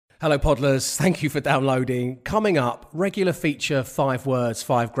Hello, Podlers. Thank you for downloading. Coming up, regular feature, 5 words,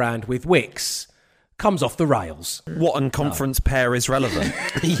 5 grand with Wix. Comes off the rails. What and conference pair is relevant?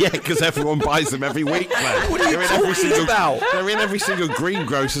 Yeah, because everyone buys them every week, mate. What are you talking about? They're in every single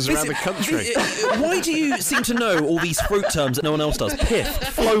greengrocers around the country. Why do you seem to know all these fruit terms that no one else does? Piff,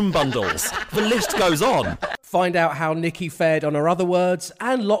 floam bundles. The list goes on. Find out how Nikki fared on her other words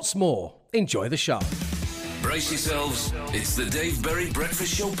and lots more. Enjoy the show. Brace yourselves. It's the Dave Berry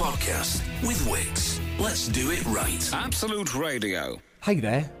Breakfast Show podcast with Wix. Let's do it right. Absolute Radio. Hey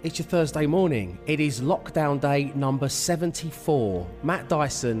there, it's your Thursday morning. It is lockdown day number 74. Matt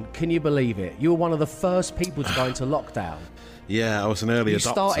Dyson, can you believe it? You were one of the first people to go into lockdown. Yeah, I was an early adopter. You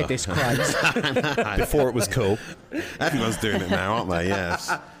started this craze. Before it was cool. Everyone's doing it now, aren't they?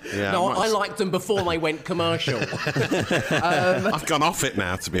 Yes. Yeah, No, I liked them before they went commercial. I've gone off it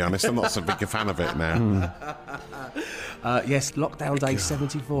now, to be honest. I'm not so big a fan of it now. Yes, lockdown day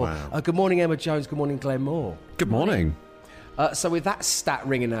 74. Wow. Good morning, Emma Jones. Good morning, Glenn Moore. Good morning. So with that stat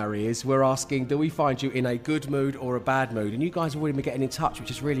ringing in our ears, we're asking, do we find you in a good mood or a bad mood? And you guys have already been getting in touch,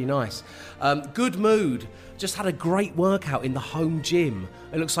 which is really nice. Good mood. Just had a great workout in the home gym.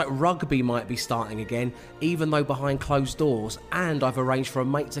 It looks like rugby might be starting again, even though behind closed doors. And I've arranged for a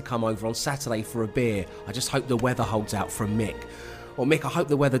mate to come over on Saturday for a beer. I just hope the weather holds out from Mick. Well, Mick, I hope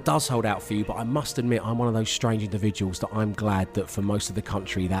the weather does hold out for you, but I must admit I'm one of those strange individuals that I'm glad that for most of the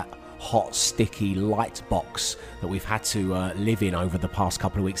country that hot, sticky light box that we've had to live in over the past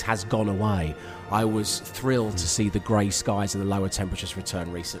couple of weeks has gone away. I was thrilled to see the grey skies and the lower temperatures return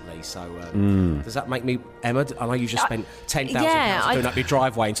recently. So does that make me, Emma, I know you just spent £10,000 doing up your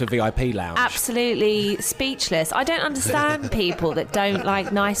driveway into a VIP lounge. Absolutely speechless. I don't understand people that don't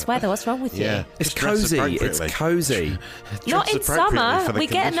like nice weather. What's wrong with you? Yeah, It's cosy. It's cosy. Not in summer. For the We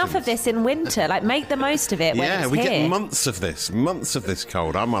get enough of this in winter. Like, make the most of it when Yeah, it's we here. get months of this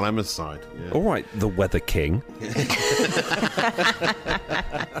cold. I'm on Emma's side. Yeah. All right, the weather king.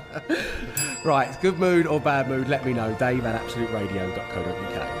 Right, good mood or bad mood, let me know. Dave at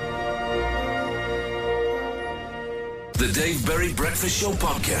absoluteradio.co.uk. The Dave Berry Breakfast Show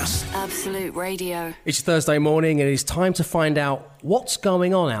podcast. Absolute Radio. It's Thursday morning and it is time to find out what's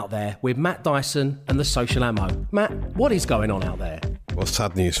going on out there with Matt Dyson and the Social Ammo. Matt, what is going on out there? Well,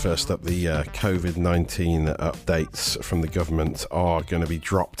 sad news first up. The COVID-19 updates from the government are going to be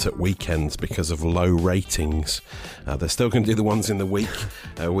dropped at weekends because of low ratings. They're still going to do the ones in the week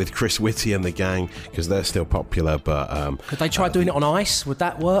with Chris Whitty and the gang because they're still popular. But Could they try doing it on ice? Would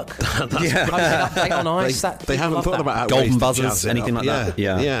that work? Update on ice? They haven't thought about Golden ways to buzzers, jazz it anything up. like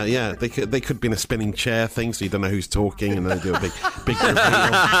that. Yeah. They could be in a spinning chair thing, so you don't know who's talking, and then they do a big reveal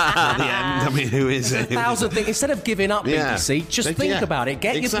at the end. I mean, who is it? Instead of giving up, Yeah. BBC, just think about it.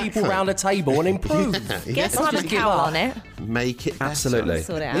 Get your people round a table and improve. Get Simon Cowell on it. Make it better. Absolutely.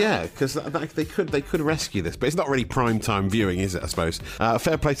 Sort it out. Yeah, because they could rescue this, but it's not really prime time viewing, is it? I suppose.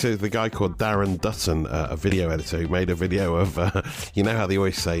 Fair play to the guy called Darren Dutton, a video editor, who made a video of you know how they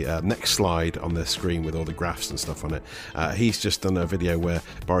always say next slide on their screen with all the graphs and stuff on it. He's just done a video where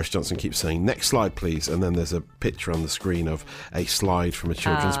Boris Johnson keeps saying next slide, please, and then there's a picture on the screen of a slide from a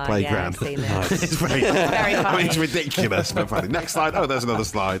children's playground. Yeah, I've seen It's very funny. I mean, it's ridiculous, but funny. Next slide. Oh, there's another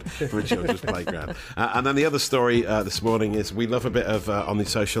slide from a children's playground. And then the other story this morning is we love a bit of, on the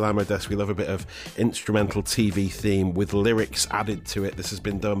Social Ammo desk, we love a bit of instrumental TV theme with lyrics added to it. This has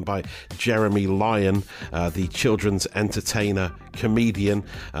been done by Jeremy Lyon, the children's entertainer, comedian,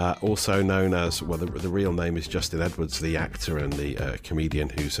 also known as, well, the real name is Justin Edwards, the actor and the comedian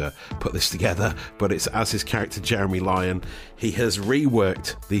who's put this together, but it's as his character Jeremy Lyon. He has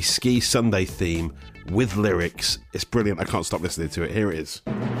reworked the Ski Sunday theme with lyrics. It's brilliant. I can't stop listening to it. Here it is.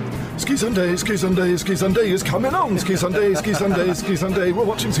 Ski Sunday, Ski Sunday, Ski Sunday is coming on. Ski Sunday, Ski Sunday, Ski Sunday. We're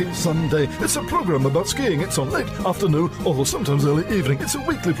watching Ski Sunday. It's a programme about skiing. It's on late afternoon or sometimes early evening. It's a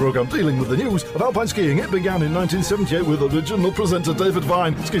weekly programme dealing with the news of alpine skiing. It began in 1978 with original presenter David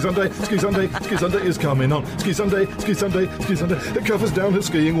Vine. Ski Sunday, Ski Sunday, Ski Sunday is coming on. Ski Sunday, Ski Sunday, Ski Sunday. It covers downhill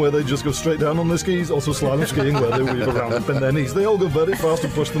skiing where they just go straight down on their skis. Also slalom skiing where they weave around and bend their knees. They all go very fast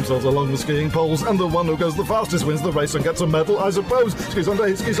and push themselves along the skiing poles. And the one who goes the fastest wins the race and gets a medal, I suppose. Ski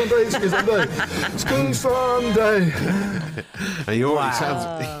Sunday, Ski Sunday, Ski Sunday. Ski Sunday. And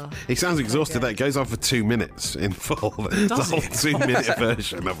he sounds exhausted. That goes on for 2 minutes in full. The whole 2 minute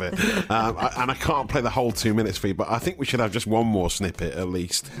version of it. And I can't play the whole 2 minutes for you, but I think we should have just one more snippet at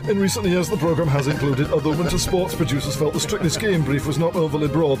least. In recent years, the programme has included other winter sports. Producers felt the Strictly Skiing brief was not overly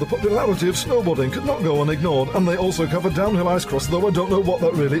broad. The popularity of snowboarding could not go unignored, and they also covered downhill ice cross, though I don't know what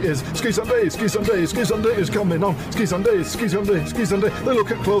that really is. Ski Sunday, Ski Sunday, Ski Sunday is coming on. Ski Sunday, Ski Sunday, Ski Sunday. They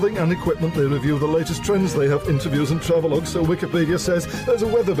look at clothing and equipment. They review the latest trends. They have interviews and travelogues. So Wikipedia says there's a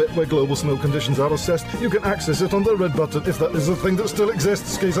weather bit where global snow conditions are assessed. You can access it on the red button if that is a thing that still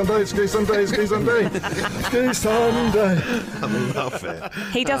exists. Ski Sunday, Ski Sunday, Ski Sunday, Ski Sunday. I love it.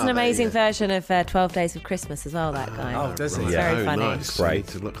 He does an amazing version of 12 Days of Christmas as well, that guy. Oh, does he? It's Yeah, very funny. Nice. Great. I need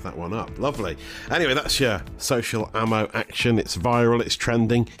to look that one up. Lovely. Anyway, that's your social ammo action. It's viral, it's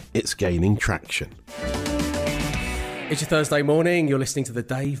trending, it's gaining traction. It's your Thursday morning. You're listening to the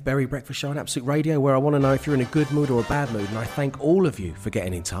Dave Berry Breakfast Show on Absolute Radio, where I want to know if you're in a good mood or a bad mood, and I thank all of you for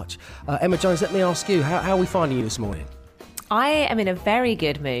getting in touch. Emma Jones, let me ask you, how are we finding you this morning? I am in a very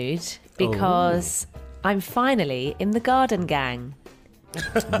good mood because I'm finally in the garden gang.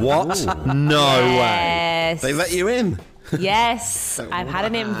 What? No way. Yes. They let you in. Yes, I've had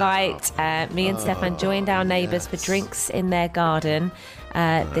an invite. Me and Stefan joined our neighbours for drinks in their garden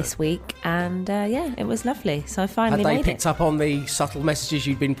this week, and it was lovely. So I finally Had they made picked it. up on the subtle messages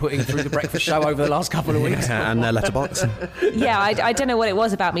you'd been putting through the breakfast show over the last couple of weeks? And their letterbox. Yeah, I don't know what it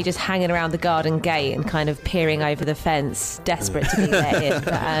was about me just hanging around the garden gate and kind of peering over the fence, desperate to be let in.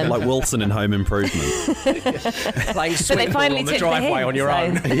 But, Like Wilson in Home Improvement. Playing they swing finally on the took the driveway hint, on your so-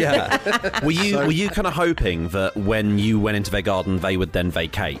 own. Yeah. Were you kind of hoping that when you went into their garden, they would then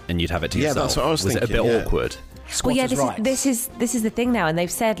vacate and you'd have it to Yeah, yourself? that's what I was it a thinking, bit yeah. awkward? Well, yeah, Squatters' this is the thing now, and they've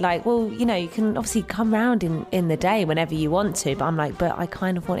said like, well, you know, you can obviously come round in the day whenever you want to, but I'm like, but I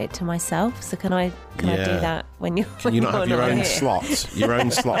kind of want it to myself, so can I do that when you're Can you not have your own here? slot? Your own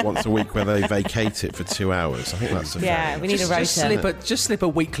slot once a week where they vacate it for 2 hours. I think that's a Yeah, we need a rota. Just slip a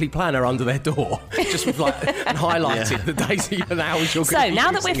weekly planner under their door, just with and highlight it the days and hours you're going to So be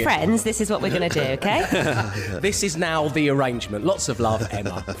now that we're using it. friends, this is what we're going to do, okay? This is now the arrangement. Lots of love,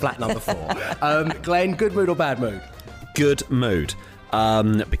 Emma. Flat number 4. Glenn, good mood or bad mood? Good mood.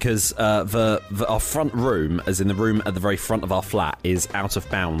 Because our front room, as in the room at the very front of our flat, is out of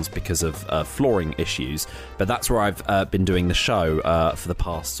bounds because of flooring issues. But that's where I've been doing the show for the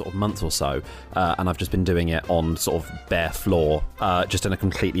past sort of month or so, and I've just been doing it on sort of bare floor, just in a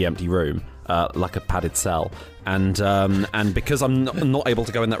completely empty room. Like a padded cell, and because I'm not able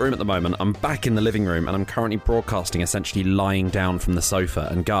to go in that room at the moment, I'm back in the living room, and I'm currently broadcasting essentially lying down from the sofa.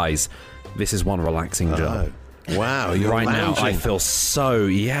 And guys, this is one relaxing job. Wow, you're Right lounging. now, I feel so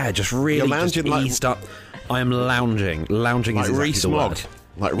just really You're lounging just like- eased up. I am lounging. Lounging like is exactly Rees the Mogg. word.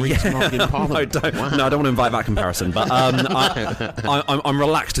 Like Rees Mogg in Parliament. No, I don't want to invite that comparison, but I'm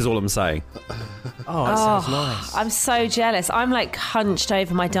relaxed is all I'm saying. Oh, that sounds nice. I'm so jealous. I'm like hunched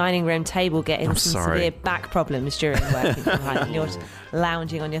over my dining room table getting I'm some sorry. severe back problems during working from home, and you're just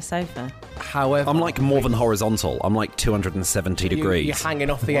lounging on your sofa. However, I'm like more than horizontal. I'm like 270 degrees. You're hanging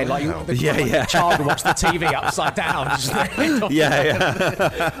off the end like the Yeah. child who watched the TV upside down. Just hanging off.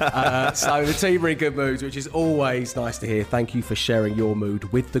 Yeah. So the team are in good moods, which is always nice to hear. Thank you for sharing your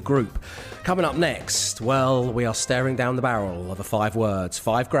mood with the group. Coming up next, well, we are staring down the barrel of the 5 words,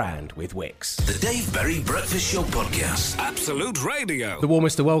 5 grand with Wix. The Dave Berry Breakfast Show Podcast. Absolute Radio. The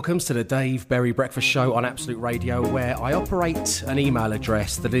warmest of welcomes to the Dave Berry Breakfast Show on Absolute Radio, where I operate an email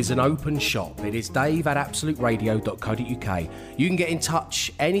address that is an open shop. It is dave@absoluteradio.co.uk. You can get in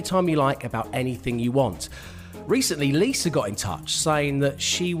touch anytime you like about anything you want. Recently, Lisa got in touch saying that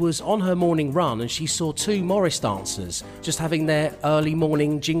she was on her morning run and she saw 2 Morris dancers just having their early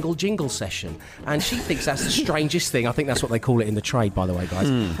morning jingle session. And she thinks that's the strangest thing. I think that's what they call it in the trade, by the way, guys.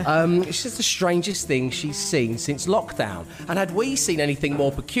 It's just the strangest thing she's seen since lockdown. And had we seen anything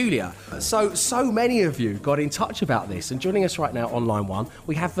more peculiar? So many of you got in touch about this. And joining us right now on line 1,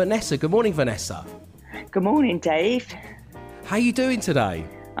 we have Vanessa. Good morning, Vanessa. Good morning, Dave. How are you doing today?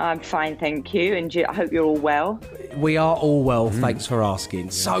 I'm fine, thank you, and I hope you're all well. We are all well, thanks for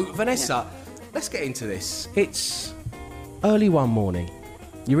asking. So, Vanessa, let's get into this. It's early one morning.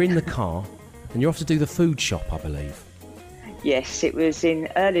 You're in the car and you're off to do the food shop, I believe. Yes, it was in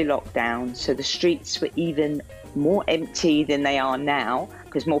early lockdown, so the streets were even more empty than they are now,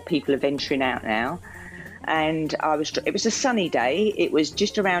 because more people are venturing out now. And it was a sunny day. It was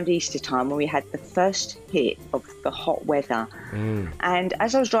just around Easter time when we had the first hit of the hot weather. And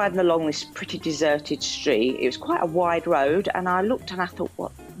as I was driving along this pretty deserted street, it was quite a wide road, and I looked and I thought,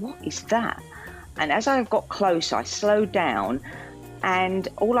 what is that? And as I got closer, I slowed down, and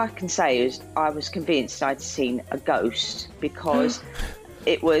all I can say is I was convinced I'd seen a ghost, because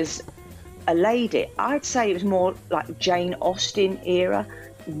it was a lady. I'd say it was more like Jane Austen era,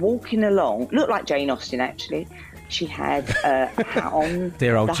 walking along. Looked like Jane Austen, actually. She had a hat on.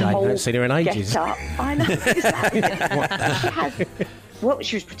 Dear old the Jane, I whole haven't seen her in ages. get-up. I know, exactly.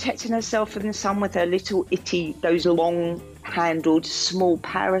 She was protecting herself from the sun with her little those long-handled small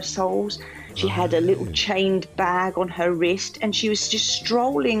parasols. She had a little chained bag on her wrist, and she was just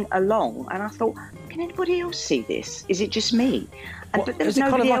strolling along. And I thought, can anybody else see this? Is it just me? And, but there was is it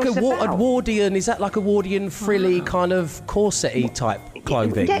kind of like else a about. Wardian? Is that like a Wardian frilly kind of corset-y type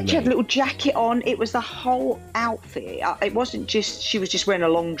clothing? Yeah, she had a little jacket on. It was the whole outfit. It wasn't just she was just wearing a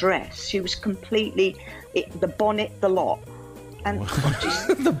long dress. She was completely the bonnet, the lot. And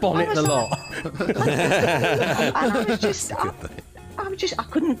the bonnet, the lot. And I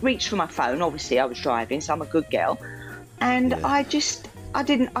couldn't reach for my phone. Obviously, I was driving, so I'm a good girl. And I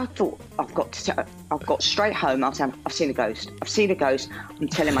thought, I've got straight home. I was saying, I've seen a ghost. I've seen a ghost. I'm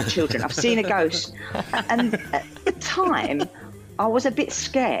telling my children, I've seen a ghost. And at the time, I was a bit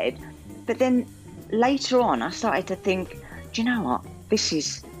scared. But then later on, I started to think, do you know what?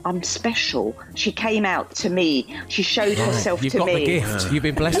 I'm special. She came out to me. She showed herself to me. You've got the gift. Yeah. You've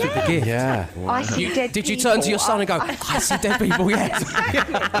been blessed with the gift. Yeah. Wow. I see dead Did you people. turn to your son and go, I see dead people, yes.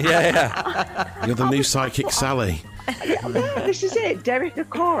 Yeah. You're the new psychic Sally. Yeah, this is it. Derek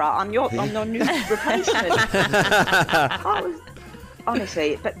Akora. I'm your new replacement.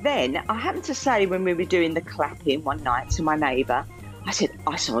 Honestly, but then I happened to say when we were doing the clapping one night to my neighbour, I said,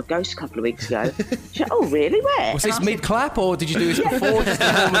 I saw a ghost a couple of weeks ago. She said, oh, really? Where? Was this mid-clap, or did you do this before, just to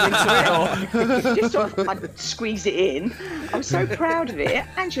warm them into it? Just sort of, I'd squeeze it in. I was so proud of it.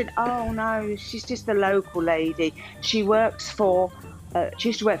 And she went, oh, no, she's just a local lady. She works for... she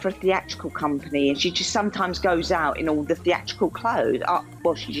used to work for a theatrical company, and she just sometimes goes out in all the theatrical clothes.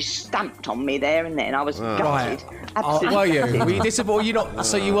 Well, she just stamped on me there and then. I was gutted. Absolutely were you? gutted. Were you disappointed?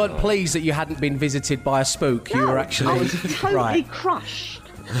 So you weren't pleased that you hadn't been visited by a spook? No, You were actually... I was totally crushed.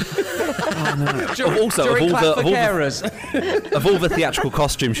 Also, During of clap for all carers. of all the theatrical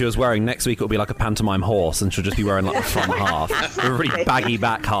costumes she was wearing, next week it'll be like a pantomime horse, and she'll just be wearing like the front half, with a really baggy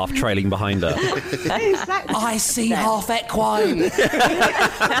back half trailing behind her. Exactly. I see half equine.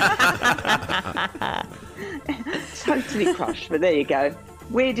 Totally crushed, but there you go.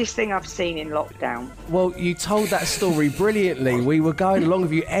 Weirdest thing I've seen in lockdown. Well, you told that story brilliantly. We were going along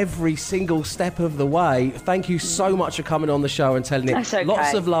with you every single step of the way. Thank you so much for coming on the show and telling it. That's okay.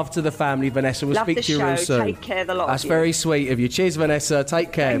 Lots of love to the family, Vanessa. We'll Love speak the to you show. real soon. Take care, the lot That's of you. very sweet of you. Cheers, Vanessa.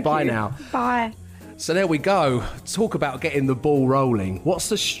 Take care. Thank Bye you. now. Bye. So there we go. Talk about getting the ball rolling. What's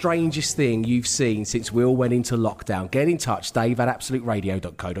the strangest thing you've seen since we all went into lockdown? Get in touch,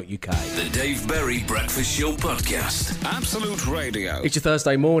 dave@absoluteradio.co.uk. The Dave Berry Breakfast Show Podcast. Absolute Radio. It's your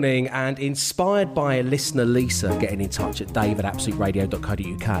Thursday morning, and inspired by listener Lisa getting in touch at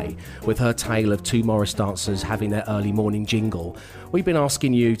dave@absoluteradio.co.uk with her tale of two Morris dancers having their early morning jingle, we've been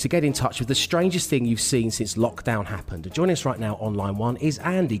asking you to get in touch with the strangest thing you've seen since lockdown happened. Joining us right now on line one is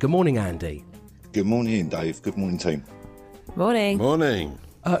Andy. Good morning, Andy. Good morning, Dave. Good morning, team. Morning. Morning.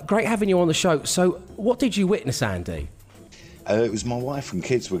 Great having you on the show. So, what did you witness, Andy? It was my wife and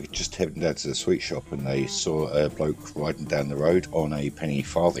kids were just heading down to the sweet shop, and they saw a bloke riding down the road on a penny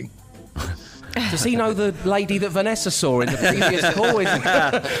farthing. Does he know the lady that Vanessa saw in the previous call?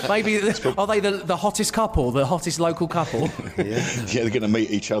 Maybe are they the hottest couple, the hottest local couple? Yeah, they're going to meet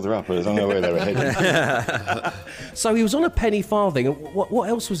each other up. I don't know where they were heading. So he was on a penny farthing. What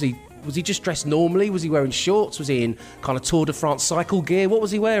else was he? Was he just dressed normally? Was he wearing shorts? Was he in kind of Tour de France cycle gear? What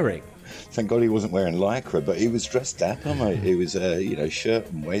was he wearing? Thank God he wasn't wearing lycra, but he was dressed dapper, mate. He was, shirt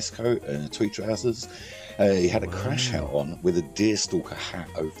and waistcoat and tweed trousers. He had a crash hat on with a deerstalker hat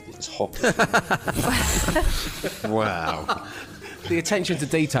over the top. Wow. The attention to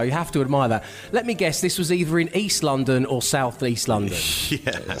detail, you have to admire that. Let me guess, this was either in East London or South East London.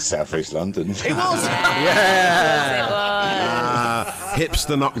 South East London. It was!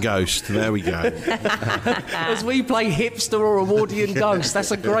 Hipster, not ghost. There we go. As we play hipster or a Wardian ghost.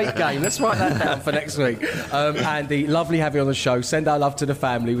 That's a great game. Let's write that down for next week. Andy, lovely having you on the show. Send our love to the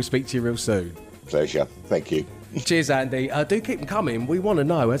family. We'll speak to you real soon. Pleasure. Thank you. Cheers, Andy. Do keep them coming. We want to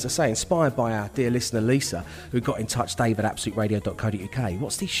know, as I say, inspired by our dear listener Lisa, who got in touch, dave@absoluteradio.co.uk.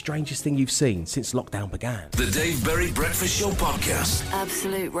 What's the strangest thing you've seen since lockdown began? The Dave Berry Breakfast Show Podcast.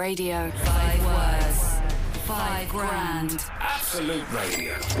 Absolute Radio. 5 words. 5 grand. Absolute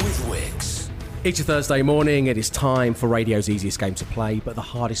Radio with Wix. It's a Thursday morning. It is time for radio's easiest game to play, but the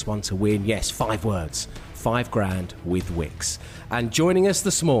hardest one to win. Yes, 5 words. 5 grand with Wix. And joining us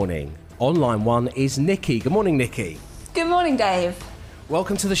this morning on line one is Nikki. Good morning, Nikki. Good morning, Dave.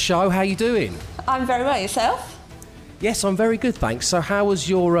 Welcome to the show. How are you doing? I'm very well. Yourself? Yes, I'm very good, thanks. So how has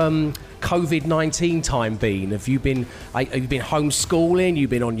your COVID-19 time been? Have you been homeschooling? You've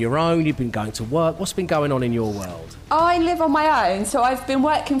been on your own? You've been going to work? What's been going on in your world? I live on my own, so I've been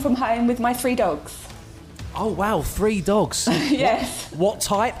working from home with my 3 dogs. Oh, wow, 3 dogs. Yes. What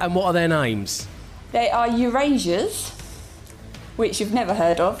type and what are their names? They are Eurasias, which you've never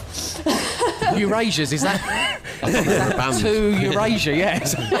heard of. Eurasias, is that to Eurasia?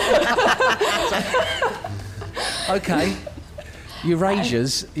 Yes. Okay.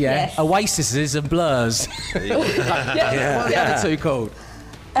 Eurasias, yeah. Yes. Oases and blurs. What are the other two called?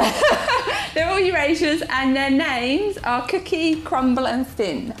 They're all Eurasias, and their names are Cookie, Crumble, and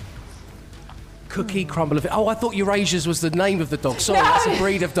Thin. Cookie, Crumble, and Thin. Oh, I thought Eurasias was the name of the dog. Sorry, that's a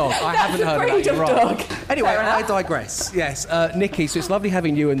breed of dog. I haven't heard of that. You're right. Anyway, I digress. Yes, Nikki, so it's lovely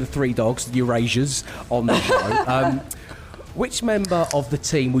having you and the three dogs, the Eurasias, on the show. Which member of the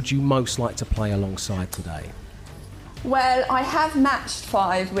team would you most like to play alongside today? Well, I have matched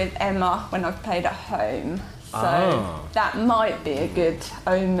 5 with Emma when I've played at home. So that might be a good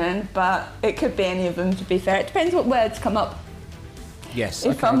omen, but it could be any of them, to be fair. It depends what words come up. Yes.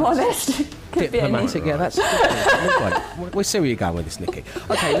 If I'm honest. Could be any. Yeah, that's good. We'll see where you're going with this, Nikki.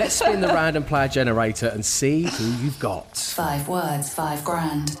 Okay, let's spin the random player generator and see who you've got. 5 words, 5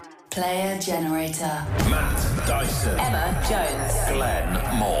 grand. Player generator. Matt Dyson. Emma Jones.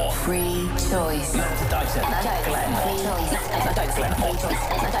 Glenn Moore. Free choice. Matt Dyson. Emma Jones. Glenn Free choice. Emma Jones. Glenn Moore. Free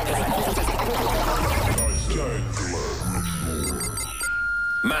choice. Emma Jones.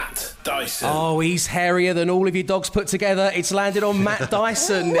 Matt Dyson. Oh, he's hairier than all of your dogs put together. It's landed on Matt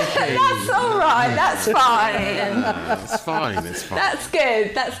Dyson, Nikki. That's all right. That's fine. It's fine. It's fine. That's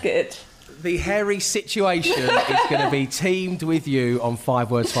good. That's good. The hairy situation is going to be teamed with you on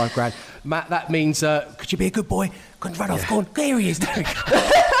 5 words, 5 grand. Matt, that means, could you be a good boy? Couldn't run off. Go on. Here he is.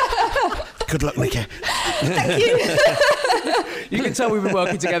 Good luck, Nikki. Thank you. You can tell we've been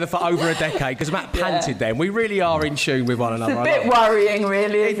working together for over a decade because Matt panted then. We really are in tune with one another. It's a bit worrying,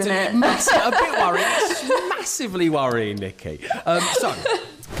 really, isn't it? A bit worrying. It's massively worrying, Nikki. So,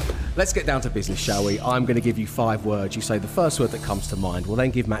 let's get down to business, shall we? I'm going to give you 5 words. You say the first word that comes to mind. We'll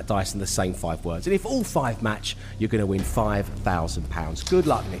then give Matt Dyson the same 5 words. And if all 5 match, you're going to win £5,000. Good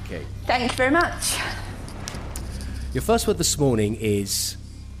luck, Nikki. Thanks very much. Your first word this morning is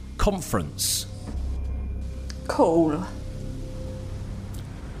conference. Cool.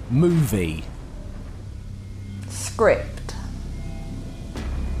 Movie. Script.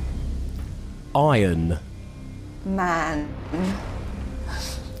 Iron. Man.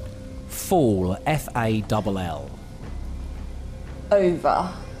 Fall. F-A-L-L.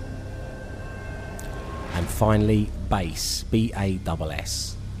 Over. And finally, bass.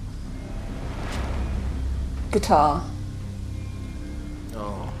 B-A-S-S. Guitar.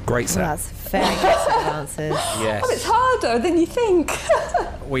 Great set. That's very good set of answers. Yes. Oh, it's harder than you think.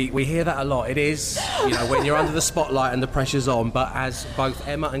 We hear that a lot. It is, when you're under the spotlight and the pressure's on. But as both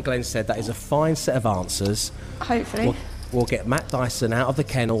Emma and Glenn said, that is a fine set of answers. Hopefully. We'll get Matt Dyson out of the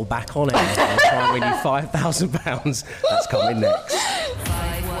kennel, back on air, and try and win you £5,000. That's coming next.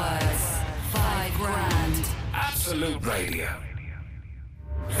 5 words, 5 grand. Absolute Radio.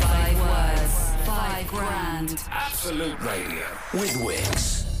 5 words, 5 grand. Absolute Radio. With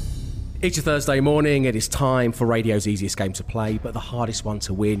Wix. Each Thursday morning, it is time for radio's easiest game to play, but the hardest one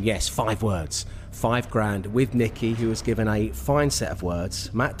to win. Yes, 5 words, 5 grand with Nikki, who has given a fine set of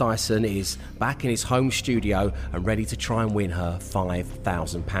words. Matt Dyson is back in his home studio and ready to try and win her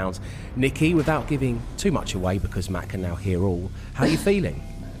 £5,000. Nikki, without giving too much away, because Matt can now hear all, how are you feeling?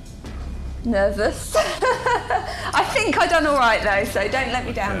 Nervous. I think I've done all right, though, so don't let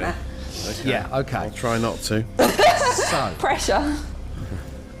me down there. Okay. Yeah, okay. I'll try not to. So, Pressure.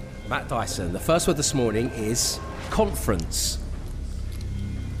 Matt Dyson, the first word this morning is conference.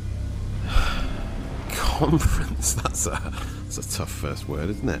 Conference. That's a tough first word,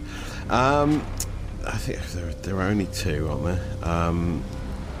 isn't it? I think there are only 2, aren't there?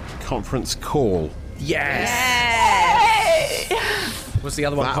 Conference call. Yes! Yay! Was the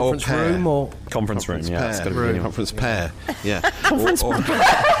other one That conference or pair. room or Conference room, yeah. It's Pair. gotta be Conference pair. Yeah. Conference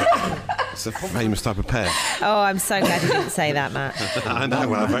It's a famous type of pear. Oh, I'm so glad you didn't say that, Matt. I know.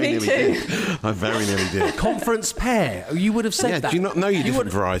 Well, I very nearly did. I very nearly did. conference pear? You would have said Yeah. that. Do you not know your different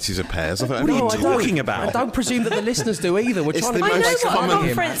varieties of pears? I thought, What are you everyone did. talking about? I don't presume that the listeners do either. We're It's trying the to most I know make what common.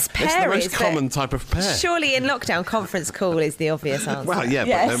 conference It's the pear most is, common but type of pear. surely in lockdown, conference call is the obvious answer. Well, yeah,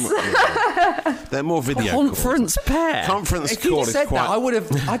 Yes. but they're more video Conference calls. pair. Conference If you call is said quite. that,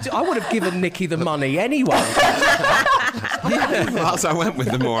 I would have given Nikki the money anyway. That's I went with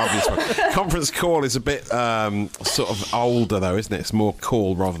the more obvious one. Conference call is a bit sort of older, though, isn't it? It's more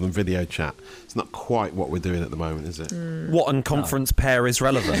call rather than video chat. It's not quite what we're doing at the moment, is it? What and conference pair is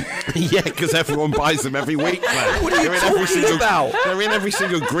relevant? Yeah, because everyone buys them every week. Claire. What are you talking about? They're in every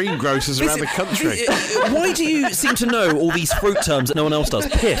single greengrocers around the country. Why do you seem to know all these fruit terms that no one else does?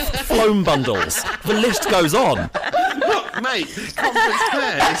 Piff, floam bundles. The list goes on. Mate, conference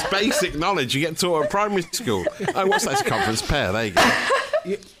pair is basic knowledge you get taught at primary school. Oh, what's that? Conference pair. There you go.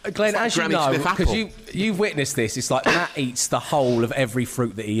 Glenn, as you Granny know, Smith because apple. you've witnessed this, it's like Matt eats the whole of every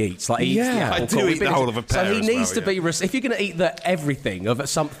fruit that he eats. Like he eats the apple I do core. eat the whole of a pear. So he as needs well, to be. If you're going to eat everything of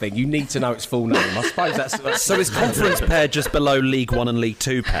something, you need to know its full name. I suppose that's So is conference pair just below League 1 and League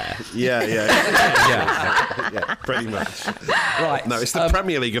 2 pair? Yeah, pretty much. right. No, it's the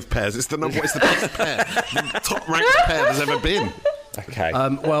Premier League of pairs. It's the best pair, the top ranked pair there's ever been. Okay.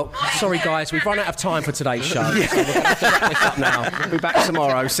 Well, sorry guys, we've run out of time for today's show. So we're going to have to wrap this up now. We'll be back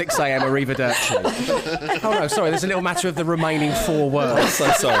tomorrow, 6 a.m. Arrivederci. Oh no, sorry, there's a little matter of the remaining 4 words. So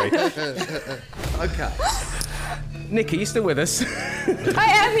sorry. Okay. Nikki, you still with us? I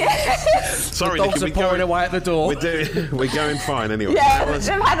am, yes. Sorry, the dogs Nikki, are pouring away at the door. We're going fine anyway. Yeah, They've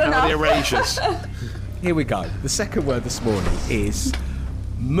had enough. the erasures. Here we go. The second word this morning is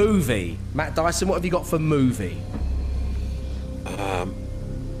movie. Matt Dyson, what have you got for movie?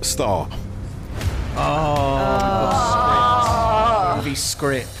 Star. Movie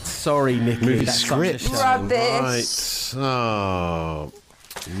script. Sorry, Nikki. Movie That's script. such a shame. Rubbish. Right. Oh,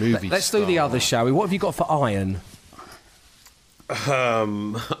 movie. Let's do the others, shall we? What have you got for iron?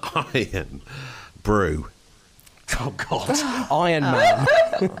 Iron. Brew. Oh, God. Iron Man.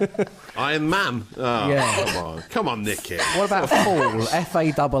 Iron Man. Oh, Yeah. Come on, Nicky. What about fall?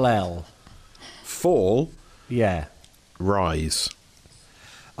 F-A-L-L. Fall. Yeah. Rise.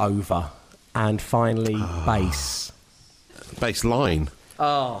 Over. And finally, bass. Baseline.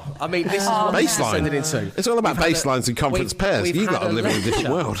 Oh, I mean, this is what this is Baseline. ended into. It's all about We've had baselines and conference we've- pairs. we've You've got had to live in a different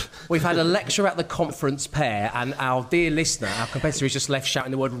lecture. world. We've had a lecture at the conference pair, and our dear listener, our competitor, is just left shouting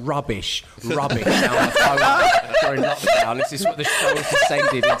the word rubbish down the phone during lockdown. This is what the show has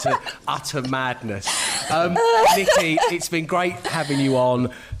descended into utter madness. Nikki, it's been great having you on.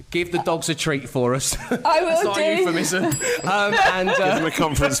 Give the dogs a treat for us. I will It's not do. a euphemism. And Give them a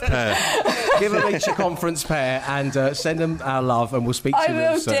conference pair. give them each a conference pair and send them our love, and we'll speak to I you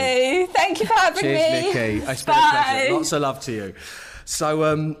real will soon. do. Thank you for having Cheers, me. Nikki. It's been a Bye. pleasure. Lots of love to you.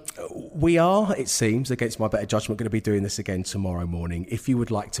 So we are, it seems, against my better judgment, going to be doing this again tomorrow morning. If you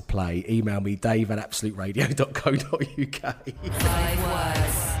would like to play, email me, dave@absoluteradio.co.uk. 5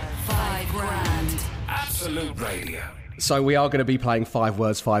 words, 5 grand. Absolute Radio. So we are going to be playing 5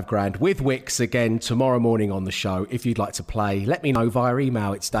 words, 5 grand with Wix again tomorrow morning on the show. If you'd like to play, let me know via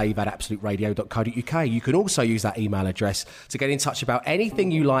email. It's dave@absoluteradio.co.uk. You can also use that email address to get in touch about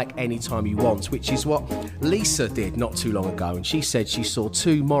anything you like anytime you want, which is what Lisa did not too long ago. And she said she saw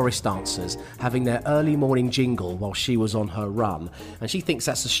 2 Morris dancers having their early morning jingle while she was on her run. And she thinks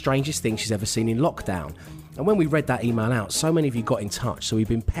that's the strangest thing she's ever seen in lockdown. And when we read that email out, so many of you got in touch, so we've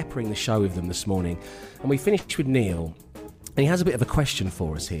been peppering the show with them this morning. And we finished with Neil. And he has a bit of a question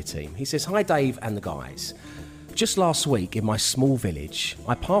for us here, team. He says, "Hi, Dave and the guys. Just last week in my small village,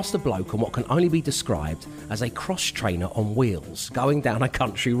 I passed a bloke on what can only be described as a cross-trainer on wheels going down a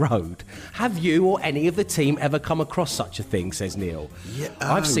country road. Have you or any of the team ever come across such a thing?" says Neil. Yeah,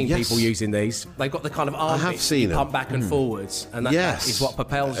 I've seen yes. people using these. They've got the kind of arm have bits seen you them. pump back and forwards, and that Yes. is what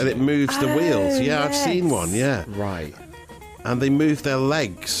propels And you. it moves the wheels. Yeah, I've seen one, yeah. Right. And they moved their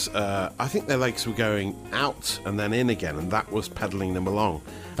legs. I think their legs were going out and then in again, and that was pedalling them along.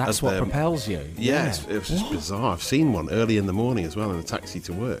 That's As what the- propels you. Yes, it was just bizarre. I've seen one early in the morning as well in a taxi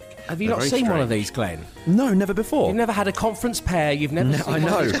to work. Have you They're not very seen one of strange. these, Glenn? No, never before. You've never had a conference pair. You've never seen I one of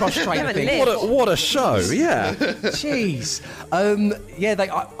know. these cross-trainer Haven't things. lived. What a show, yeah. Jeez. Yeah,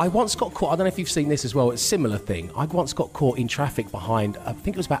 I once got caught, I don't know if you've seen this as well, it's a similar thing. I once got caught in traffic behind, I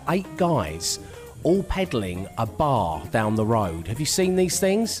think it was about 8 guys, all pedalling a bar down the road. Have you seen these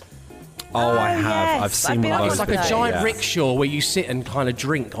things? Oh, I have. yes. I've seen I've been one of on those. It's like a those. giant Yeah. rickshaw where you sit and kind of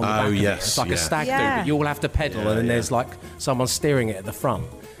drink on the back of it. yes, It's like a yeah. stag do, Yeah. but you all have to pedal and then there's like someone steering it at the front.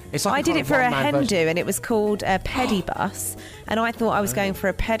 It's like I did kind it of for a one-man hen version. do, and it was called a pedibus. And I thought I was going for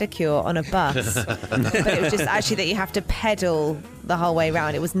a pedicure on a bus, but it was just actually that you have to pedal the whole way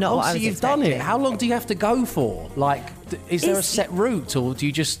round. It was not Oh, what I so was you've expecting. done it. How long do you have to go for? Like, is there a It's- set route, or do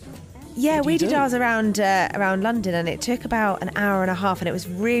you just... Yeah, What do we you did do? ours around London, and it took about an hour and a half, and it was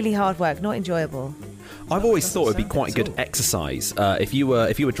really hard work, not enjoyable. I've always thought it would be quite good exercise if you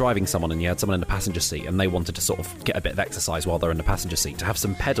were driving someone and you had someone in the passenger seat and they wanted to sort of get a bit of exercise while they're in the passenger seat, to have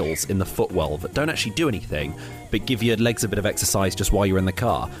some pedals in the footwell that don't actually do anything but give your legs a bit of exercise just while you're in the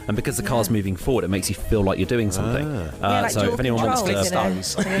car. And because the car's moving forward, it makes you feel like you're doing something. Yeah, like So dual if anyone wants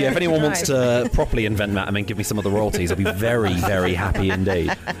controls to, in a- if anyone wants to properly invent that and then give me some of the royalties, I'll be very, very happy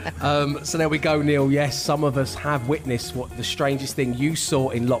indeed. So there we go, Neil. Yes, some of us have witnessed what the strangest thing you saw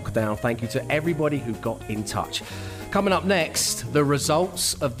in lockdown. Thank you to everybody who got in touch. Coming up next, the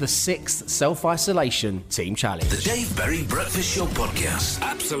results of the 6th Self-Isolation Team Challenge. The Dave Berry Breakfast Show Podcast.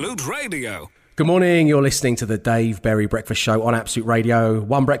 Absolute Radio. Good morning, you're listening to the Dave Berry Breakfast Show on Absolute Radio.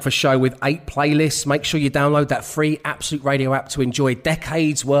 One breakfast show with 8 playlists. Make sure you download that free Absolute Radio app to enjoy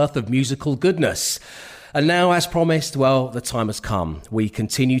decades worth of musical goodness. And now, as promised, well, the time has come. We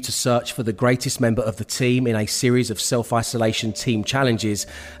continue to search for the greatest member of the team in a series of self-isolation team challenges.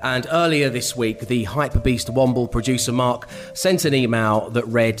 And earlier this week, the hyperbeast Womble producer Mark sent an email that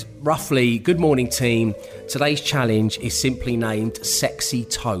read, roughly, "Good morning team. Today's challenge is simply named Sexy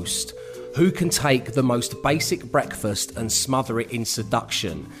Toast. Who can take the most basic breakfast and smother it in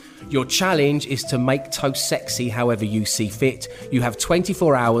seduction? Your challenge is to make toast sexy however you see fit. You have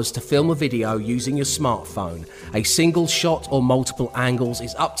 24 hours to film a video using your smartphone. A single shot or multiple angles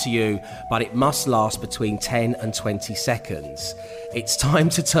is up to you, but it must last between 10 and 20 seconds. It's time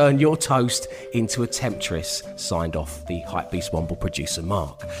to turn your toast into a temptress." Signed off, the Hypebeast Womble producer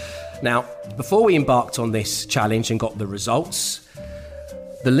Mark. Now, before we embarked on this challenge and got the results,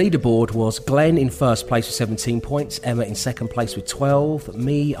 the leaderboard was Glenn in first place with 17 points, Emma in second place with 12,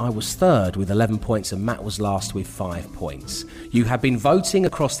 me, I was third with 11 points, and Matt was last with 5 points. You have been voting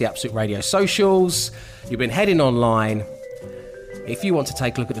across the Absolute Radio socials, you've been heading online. If you want to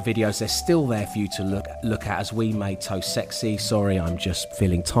take a look at the videos, they're still there for you to look at as we made toast sexy. Sorry, I'm just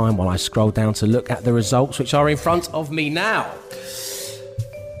filling time while I scroll down to look at the results, which are in front of me now.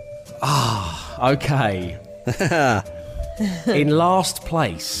 Okay. In last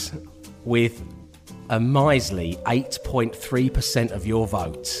place, with a measly 8.3% of your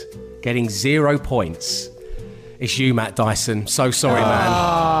vote, getting 0 points, it's you, Matt Dyson. So sorry, man.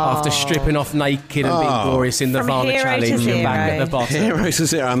 After stripping off naked and being glorious in the Varna challenge, you're back at the bottom. Hero to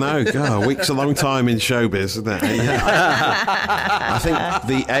zero, I know. God, a week's a long time in showbiz, isn't it? I think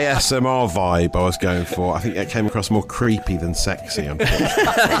the ASMR vibe I was going for, I think it came across more creepy than sexy, unfortunately.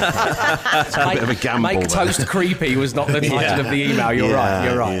 It's a bit of a gamble. Make toast creepy was not the title of the email. You're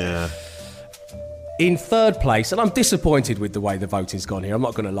right. Yeah. In third place, and I'm disappointed with the way the voting's gone here, I'm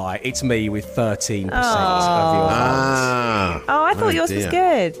not going to lie, it's me with 13% of your votes. I thought yours was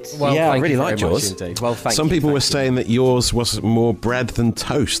good. Well, yeah, I really liked yours. Indeed. Well, Some people were saying that yours was more bread than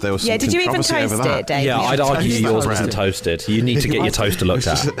toast. There was some did you even controversy toast over it, that. Dave? Yeah, I'd argue yours toasted. wasn't toasted. You need to get your toaster looked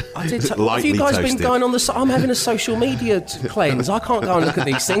at. I did have Lightly you guys toasted. been going on I'm having a social media cleanse. I can't go and look at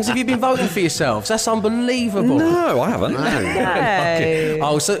these things. Have you been voting for yourselves? That's unbelievable. No, I haven't. Okay.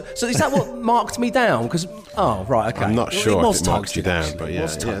 Oh, so is that what marked me down? Because right, okay. I'm not sure it was if it marked you down, toasted, but actually. yeah. It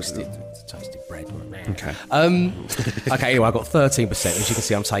was toasted. Toasted bread. Okay. Okay, anyway, I got 13%. As you can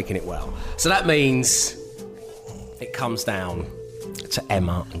see, I'm taking it well. So that means it comes down to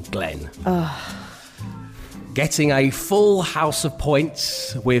Emma and Glenn. Getting a full house of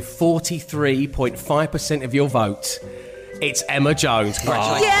points with 43.5% of your vote. It's Emma Jones.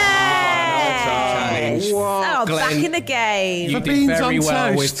 Congratulations. Yes! Oh, Glenn, back in the game. You did very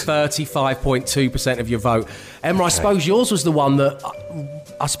well with 35.2% of your vote. Emma, I suppose yours was the one that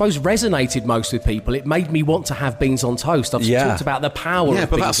I suppose resonated most with people. It made me want to have beans on toast. I've talked about the power of beans on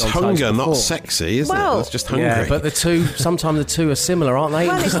toast. Yeah, but that's hunger, not sexy, isn't it? That's just hungry. Yeah, but sometimes the two are similar, aren't they?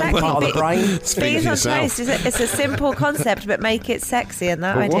 Well, exactly. Part of the brain. Beans on toast, it's a simple concept, but make it sexy, and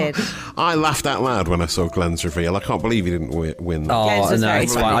that I did. I laughed out loud when I saw Glenn's reveal. I can't believe he didn't win that. Oh, no,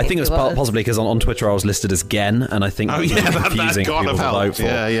 it's fine. I think it was possibly because on Twitter I was listed as Gen, and I think that confusing got people to vote for.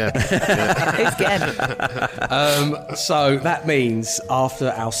 Yeah. It's Gen. So that means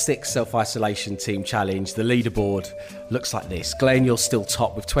after our 6th self-isolation team challenge, the leaderboard looks like this. Glenn, you're still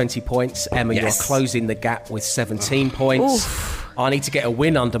top with 20 points. Emma, you're closing the gap with 17 points. Oof. I need to get a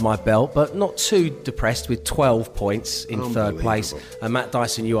win under my belt, but not too depressed with 12 points in third place. And Matt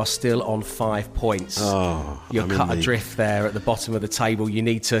Dyson, you are still on 5 points. You're cut adrift there at the bottom of the table. You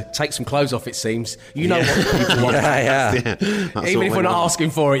need to take some clothes off, it seems. You know what people want. Even if we're not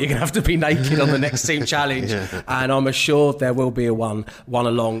asking for it, you're going to have to be naked on the next team challenge. And I'm assured there will be a one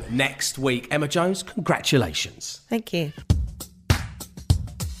along next week. Emma Jones, congratulations. Thank you.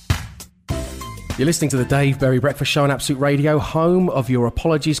 You're listening to the Dave Berry Breakfast Show on Absolute Radio, home of your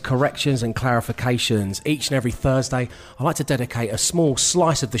apologies, corrections and clarifications. Each and every Thursday, I like to dedicate a small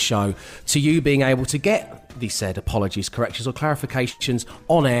slice of the show to you being able to get the said apologies, corrections or clarifications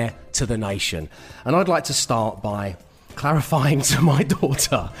on air to the nation. And I'd like to start by clarifying to my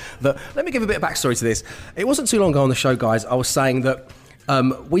daughter that, let me give a bit of backstory to this. It wasn't too long ago on the show, guys, I was saying that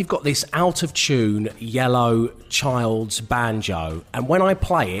we've got this out-of-tune yellow child's banjo, and when I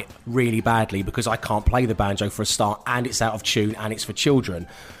play it really badly, because I can't play the banjo for a start, and it's out of tune, and it's for children,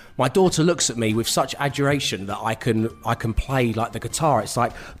 My daughter looks at me with such adoration that I can play like the guitar. It's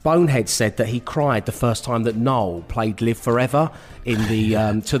like Bonehead said that he cried the first time that Noel played Live Forever in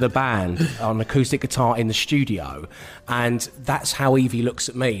the to the band on acoustic guitar in the studio, and that's how Evie looks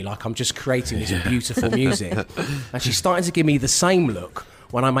at me, like I'm just creating this beautiful music. And she's starting to give me the same look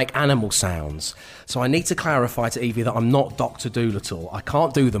when I make animal sounds. So I need to clarify to Evie that I'm not Dr. Dolittle. I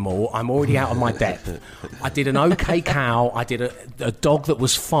can't do them all. I'm already out of my depth. I did an okay cow, I did a dog that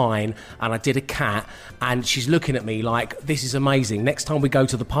was fine, and I did a cat, and she's looking at me like, this is amazing. Next time we go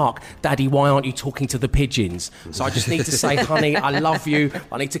to the park, Daddy, why aren't you talking to the pigeons? So I just need to say, honey, I love you.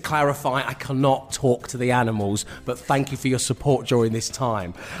 I need to clarify I cannot talk to the animals, but thank you for your support during this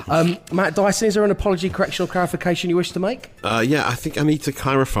time. Matt Dyson, is there an apology, correction or clarification you wish to make? Yeah, I think I need to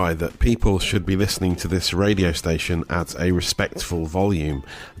clarify that people should be listening to this radio station at a respectful volume.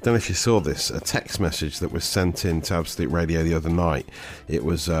 I don't know if you saw this, a text message that was sent in to Absolute Radio the other night. It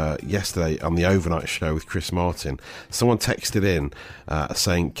was yesterday on the overnight show with Chris Martin. Someone texted in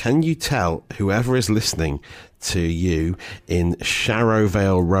saying, can you tell whoever is listening to you in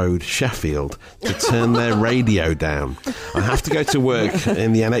Sharrowvale Road, Sheffield, to turn their radio down? I have to go to work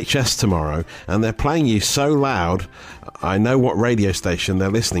in the NHS tomorrow, and they're playing you so loud, I know what radio station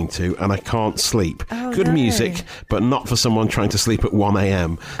they're listening to, and I can't sleep. Good music, but not for someone trying to sleep at 1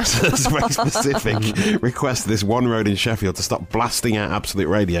 a.m. So it's a very specific request to this one road in Sheffield to stop blasting out Absolute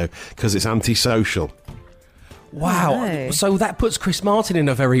Radio because it's antisocial. Wow. No. So that puts Chris Martin in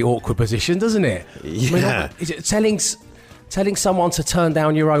a very awkward position, doesn't it? Yeah. I mean, is it telling someone to turn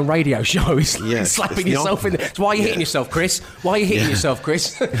down your own radio show is like slapping yourself in the... Why are you hitting yourself, Chris? Why are you hitting yourself,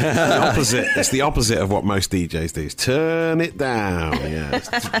 Chris? It's the opposite of what most DJs do. Is turn it down. Yeah.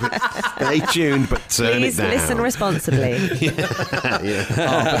 Stay tuned, but turn it down. Please listen responsibly.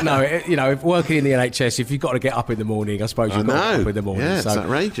 But no, if working in the NHS, if you've got to get up in the morning, I suppose you've got to get up in the morning. Yeah, it's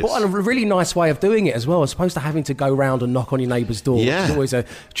outrageous. What a really nice way of doing it as well, as opposed to having to go round and knock on your neighbour's door, which is always a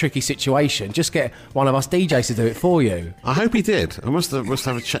tricky situation. Just get one of us DJs to do it for you. I hope he did. I must have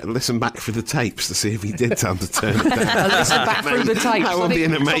listen back through the tapes to see if he did time to turn it down. Listen back through the tapes. That would be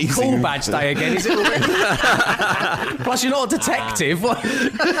an amazing... It's not Call Badge Day again, is it? Plus, you're not a detective.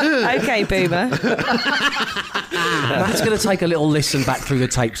 Okay, Boomer. That's going to take a little listen back through the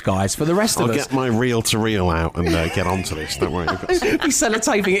tapes, guys. For the rest of us... I'll get my reel-to-reel out and get onto this. Don't worry. Be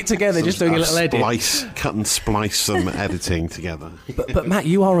sellotaping it together, just doing a little edit. Cut and splice some editing together. But Matt,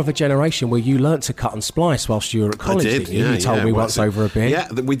 you are of a generation where you learnt to cut and splice whilst you were at college. I did, didn't you? You told me once over a beer. Yeah,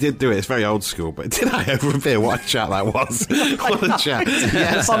 we did do it. It's very old school, but did I over a beer? What a chat that was. What a chat.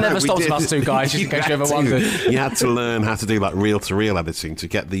 Yes, I never stopped us two guys, just in case you ever wondered. You had to learn how to do like reel-to-reel editing to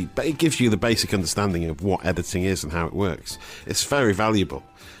get it gives you the basic understanding of what editing is and how it works. It's very valuable.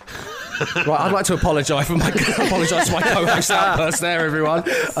 Right, I'd like to apologise to my co-host outburst there, everyone.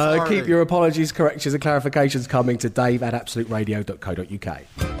 Keep your apologies, corrections and clarifications coming to dave@absoluteradio.co.uk.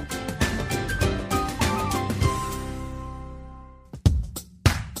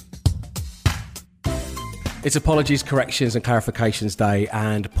 It's Apologies, Corrections and Clarifications Day,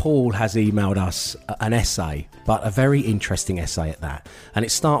 and Paul has emailed us an essay, but a very interesting essay at that. And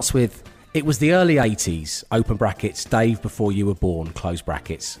it starts with, it was the early 80s, open brackets, Dave before you were born, close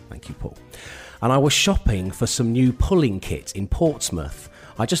brackets. Thank you, Paul. And I was shopping for some new pulling kit in Portsmouth.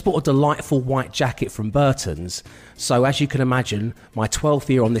 I just bought a delightful white jacket from Burton's, so as you can imagine, my 12th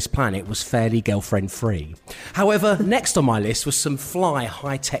year on this planet was fairly girlfriend-free. However, next on my list was some fly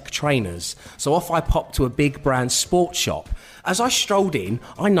high-tech trainers, so off I popped to a big brand sports shop. As I strolled in,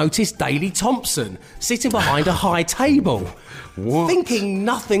 I noticed Daley Thompson sitting behind a high table. What? Thinking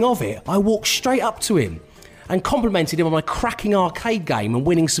nothing of it, I walked straight up to him and complimented him on my cracking arcade game and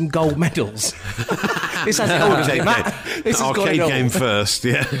winning some gold medals. This has it all, doesn't it, Matt? This has got it all. Arcade game first,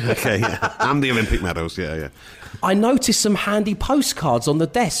 yeah. Okay, yeah. And the Olympic medals, yeah. I noticed some handy postcards on the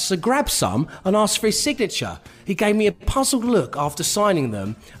desk, so grabbed some and asked for his signature. He gave me a puzzled look after signing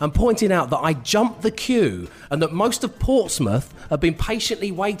them and pointing out that I jumped the queue and that most of Portsmouth had been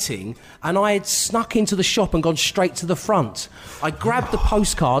patiently waiting and I had snuck into the shop and gone straight to the front. I grabbed the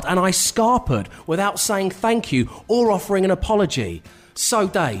postcard and I scarpered without saying thank you or offering an apology. So,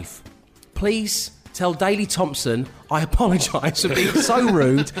 Dave, please tell Daley Thompson I apologise for being so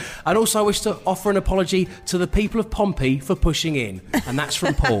rude, and also I wish to offer an apology to the people of Pompey for pushing in. And that's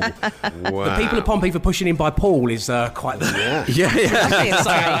from Paul. Wow. The people of Pompey for pushing in by Paul is quite the... Yeah.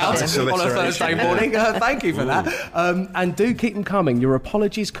 On a Thursday morning. Thank you for that. And do keep them coming. Your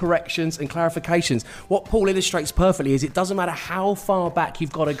apologies, corrections and clarifications. What Paul illustrates perfectly is it doesn't matter how far back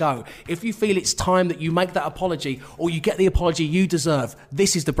you've got to go. If you feel it's time that you make that apology or you get the apology you deserve,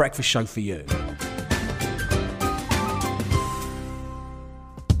 this is The Breakfast Show for you.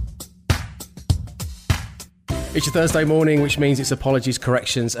 It's your Thursday morning, which means it's apologies,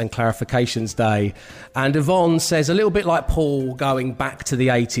 corrections and clarifications day. And Yvonne says, a little bit like Paul going back to the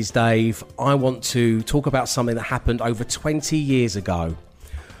 80s, Dave, I want to talk about something that happened over 20 years ago.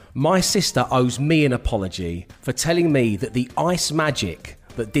 My sister owes me an apology for telling me that the ice magic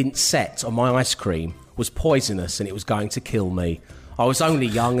that didn't set on my ice cream was poisonous and it was going to kill me. I was only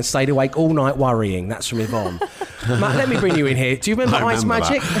young and stayed awake all night worrying. That's from Yvonne. Matt, let me bring you in here. Do you remember Ice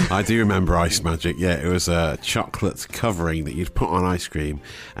Magic? I do remember Ice Magic, yeah. It was a chocolate covering that you'd put on ice cream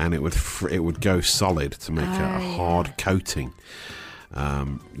and it would go solid to make a hard coating.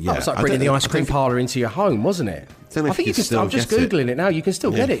 Yeah. It's like bringing the ice cream parlour into your home, wasn't it? I think you can I'm just Googling it now. You can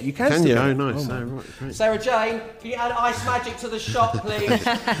still get it. You can still you? get Oh, it. nice. Oh, right, great. Sarah Jane, can you add Ice Magic to the shop, please?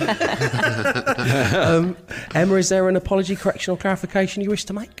 Emma, is there an apology, correction or clarification you wish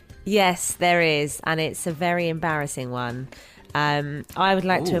to make? Yes, there is, and it's a very embarrassing one. I would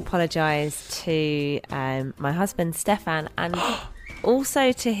like to apologise to my husband, Stefan, and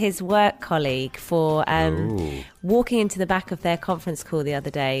also to his work colleague for walking into the back of their conference call the other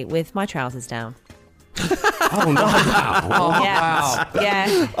day with my trousers down. Oh no! Wow!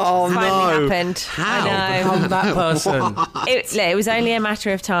 Yeah. Oh finally happened. How? I know. Become that person. It was only a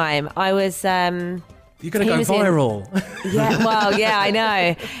matter of time. I was. You're going to go viral. I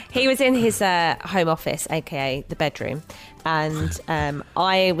know. He was in his home office, aka the bedroom, and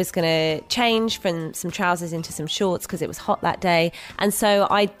I was going to change from some trousers into some shorts because it was hot that day, and so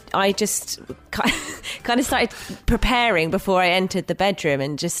I just kind of started preparing before I entered the bedroom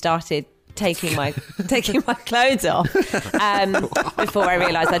and just started taking my clothes off before I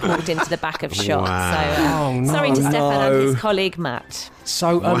realised I'd walked into the back of shop. Wow. So sorry to Stefan and his colleague Matt.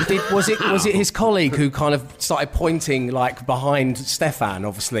 So was it his colleague who kind of started pointing like behind Stefan,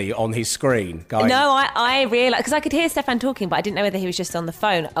 obviously on his screen? Going, No, I realised because I could hear Stefan talking, but I didn't know whether he was just on the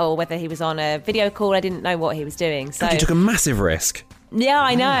phone or whether he was on a video call. I didn't know what he was doing. So you took a massive risk. Yeah,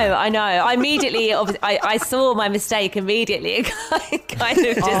 I know. I immediately, I saw my mistake immediately and kind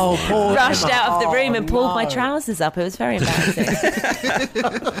of just rushed out of the room and pulled my trousers up. It was very embarrassing.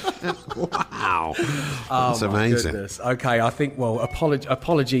 Wow. That's amazing. Goodness. Okay, I think,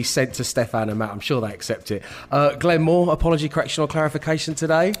 apology sent to Stefan and Matt. I'm sure they accept it. Glenn Moore, apology, correction or clarification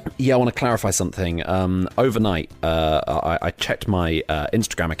today? Yeah, I want to clarify something. Overnight, I checked my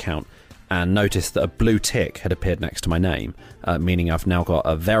Instagram account and noticed that a blue tick had appeared next to my name, meaning I've now got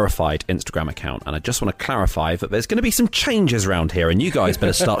a verified Instagram account. And I just want to clarify that there's going to be some changes around here, and you guys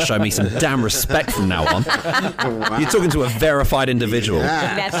better start showing me some damn respect from now on. Wow. You're talking to a verified individual.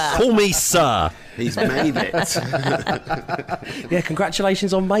 Yeah. Never. Call me sir. He's made it. Yeah,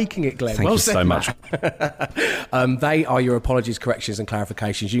 congratulations on making it, Glenn. Thank you so much. They are your apologies, corrections and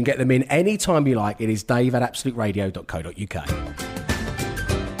clarifications. You can get them in any time you like. It is dave@absoluteradio.co.uk.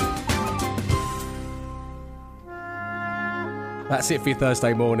 That's it for your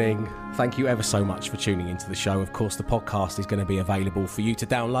Thursday morning. Thank you ever so much for tuning into the show. Of course, the podcast is going to be available for you to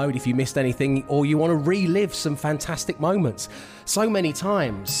download if you missed anything or you want to relive some fantastic moments. So many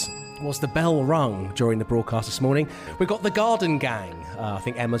times was the bell rung during the broadcast this morning. We've got the Garden Gang. I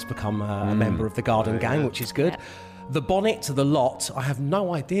think Emma's become a member of the Garden Gang, which is good. The bonnet to the lot, I have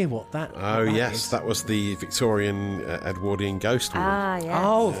no idea what that is. That was the Victorian Edwardian ghost woman. Yeah.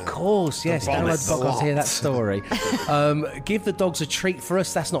 Oh, of course, yes. bonnet Download to the the podcast to hear lot. that story. Give the dogs a treat for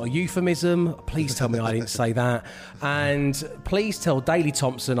us. That's not a euphemism. Please tell me I didn't say that. And please tell Daley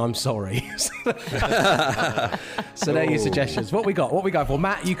Thompson I'm sorry. So there are your suggestions. What we got? What we go for?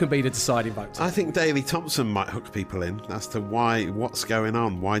 Matt, you can be the deciding vote. I think Daley Thompson might hook people in as to what's going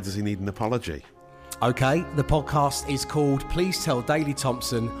on. Why does he need an apology? Okay, the podcast is called Please Tell Daley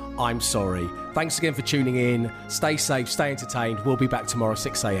Thompson I'm Sorry. Thanks again for tuning in. Stay safe, stay entertained. We'll be back tomorrow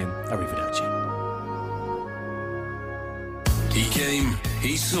 6 a.m. Arrivederci. He came,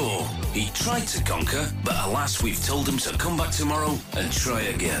 he saw, he tried to conquer, but alas, we've told him to come back tomorrow and try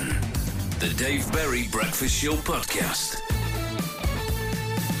again. The Dave Berry Breakfast Show Podcast.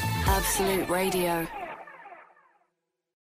 Absolute Radio.